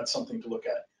 then that's something to look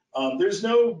at. There's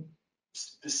no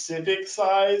specific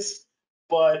size,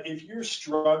 but if you're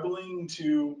struggling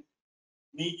to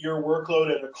meet your workload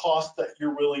at a cost that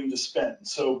you're willing to spend.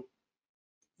 So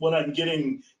what I'm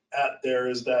getting at there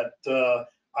is that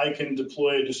I can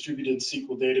deploy a distributed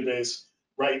SQL database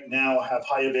right now, have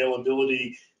high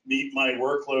availability, meet my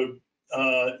workload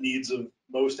needs of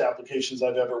most applications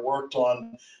I've ever worked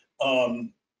on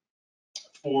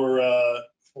for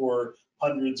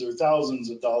hundreds or thousands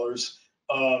of dollars.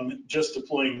 Just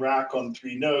deploying rack on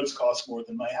 3 nodes costs more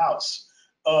than my house.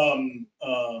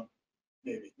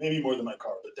 Maybe more than my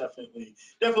car, but definitely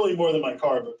more than my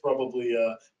car, but probably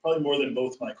more than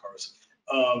both my cars.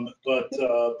 But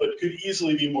could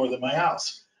easily be more than my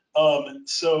house.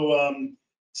 So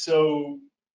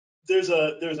there's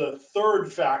a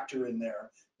third factor in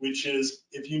there, which is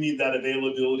if you need that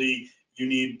availability, you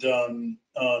need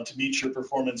to meet your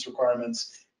performance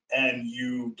requirements, and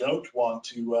you don't want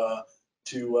to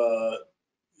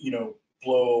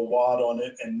blow a wad on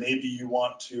it, and maybe you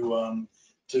want to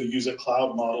use a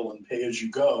cloud model and pay as you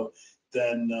go,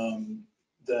 then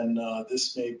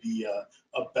this may be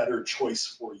a better choice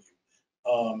for you.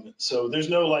 So there's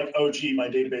no like, oh gee, my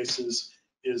database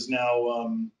is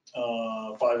now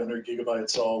 500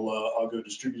 gigabytes. I'll go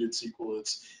distributed SQL.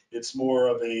 It's more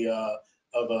of a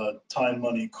time,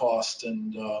 money, cost,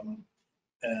 and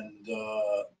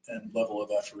level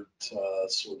of effort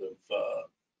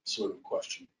sort of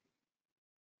question.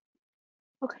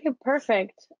 Okay,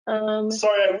 perfect.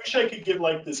 Sorry, I wish I could give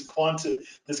like this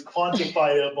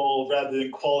quantifiable rather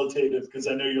than qualitative, because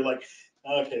I know you're like,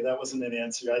 okay, that wasn't an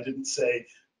answer. I didn't say,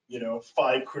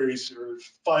 5 queries or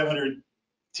 500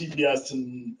 TPS,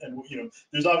 and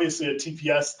there's obviously a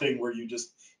TPS thing where you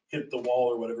just hit the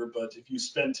wall or whatever. But if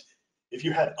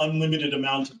you had unlimited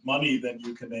amount of money, then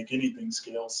you can make anything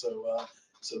scale. So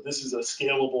this is a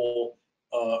scalable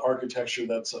architecture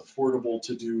that's affordable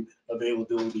to do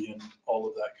availability and all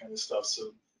of that kind of stuff.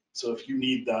 So if you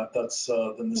need that, then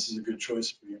this is a good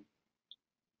choice for you.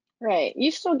 Right,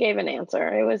 you still gave an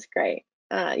answer. It was great.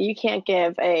 You can't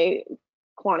give a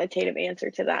quantitative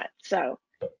answer to that. So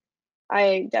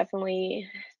I definitely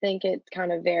think it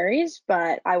kind of varies,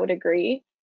 but I would agree.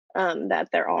 that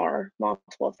there are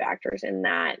multiple factors in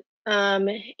that.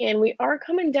 And we are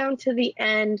coming down to the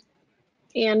end.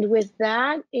 And with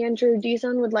that, Andrew,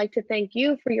 DZone would like to thank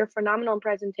you for your phenomenal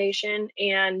presentation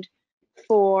and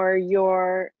for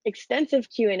your extensive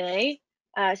Q&A.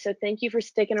 So thank you for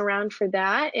sticking around for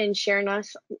that and sharing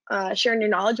your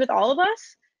knowledge with all of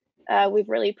us. We've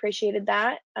really appreciated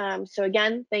that. So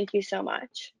again, thank you so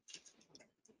much.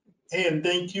 Hey, and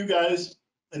thank you guys,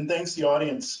 and thanks the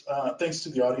audience. Thanks to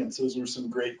the audience. Those were some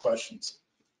great questions.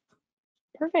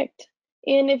 Perfect.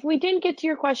 And if we didn't get to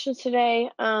your questions today,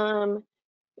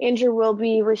 Andrew will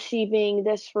be receiving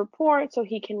this report so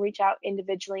he can reach out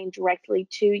individually and directly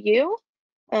to you.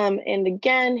 And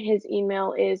again, his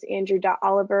email is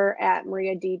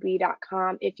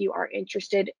andrew.oliver@mariadb.com if you are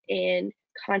interested in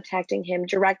contacting him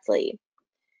directly.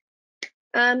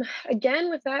 Again,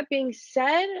 with that being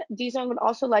said, DZone would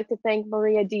also like to thank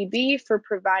MariaDB for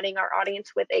providing our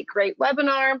audience with a great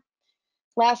webinar.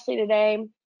 Lastly today,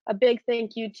 a big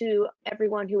thank you to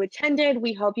everyone who attended.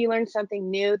 We hope you learned something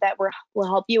new that will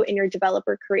help you in your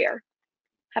developer career.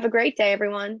 Have a great day,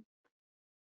 everyone.